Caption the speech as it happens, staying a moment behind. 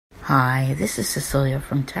Hi, this is Cecilia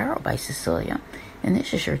from Tarot by Cecilia, and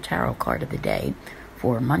this is your tarot card of the day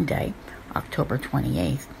for Monday, October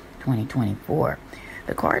 28th, 2024.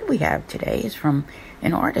 The card we have today is from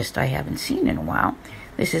an artist I haven't seen in a while.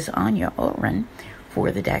 This is Anya Oren for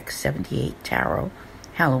the deck 78 Tarot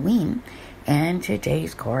Halloween, and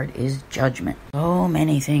today's card is Judgment. So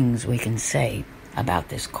many things we can say about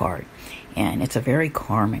this card, and it's a very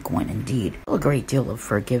karmic one indeed. A great deal of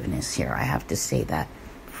forgiveness here, I have to say that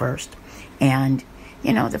first. And,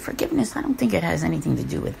 the forgiveness, I don't think it has anything to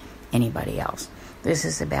do with anybody else. This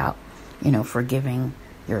is about, forgiving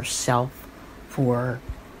yourself for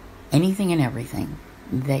anything and everything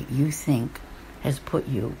that you think has put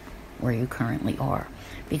you where you currently are.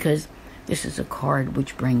 Because this is a card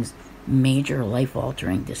which brings major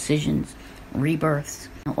life-altering decisions, rebirths,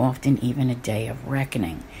 often even a day of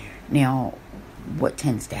reckoning. Now, what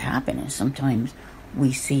tends to happen is sometimes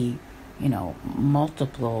we see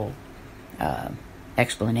multiple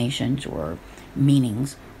explanations or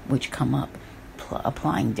meanings which come up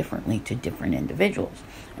applying differently to different individuals.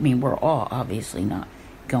 I mean, we're all obviously not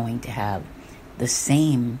going to have the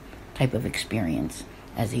same type of experience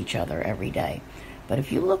as each other every day. But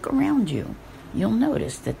if you look around you, you'll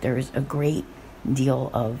notice that there is a great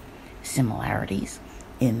deal of similarities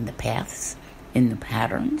in the paths, in the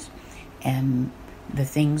patterns, and the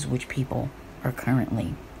things which people are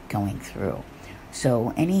currently going through.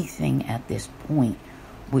 So anything at this point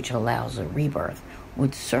which allows a rebirth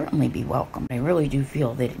would certainly be welcome. I really do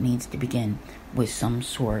feel that it needs to begin with some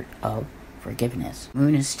sort of forgiveness.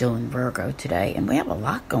 Moon is still in Virgo today, and we have a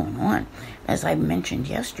lot going on. As I mentioned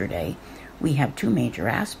yesterday, we have two major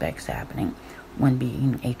aspects happening, one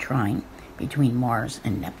being a trine between Mars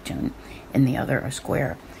and Neptune, and the other a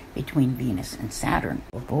square between Venus and Saturn.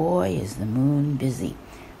 Boy, is the moon busy.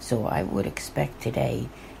 So I would expect today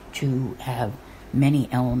to have many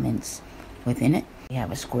elements within it. We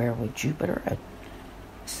have a square with Jupiter, a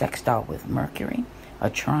sextile with Mercury, a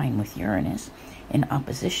trine with Uranus, in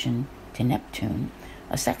opposition to Neptune,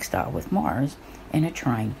 a sextile with Mars, and a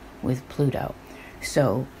trine with Pluto.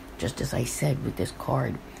 So, just as I said with this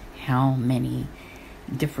card, how many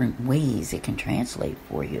different ways it can translate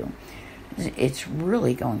for you. It's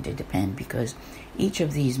really going to depend, because each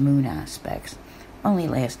of these moon aspects only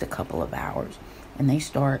last a couple of hours, and they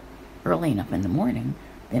start early enough in the morning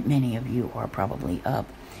that many of you are probably up,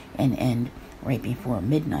 and end right before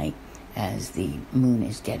midnight as the moon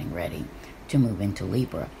is getting ready to move into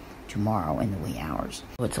Libra tomorrow in the wee hours.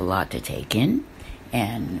 So it's a lot to take in,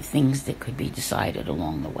 and things that could be decided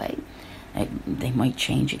along the way. They might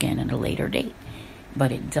change again at a later date,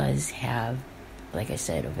 but it does have, like I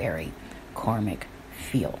said, a very karmic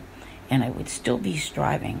feel. And I would still be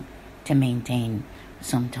striving to maintain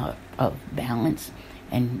some type of balance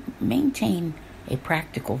and maintain a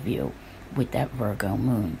practical view with that Virgo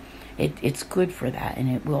moon. It's good for that, and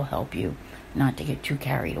it will help you not to get too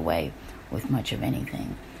carried away with much of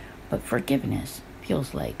anything. But forgiveness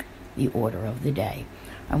feels like the order of the day.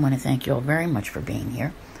 I want to thank you all very much for being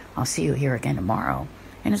here. I'll see you here again tomorrow.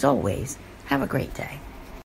 And as always, have a great day.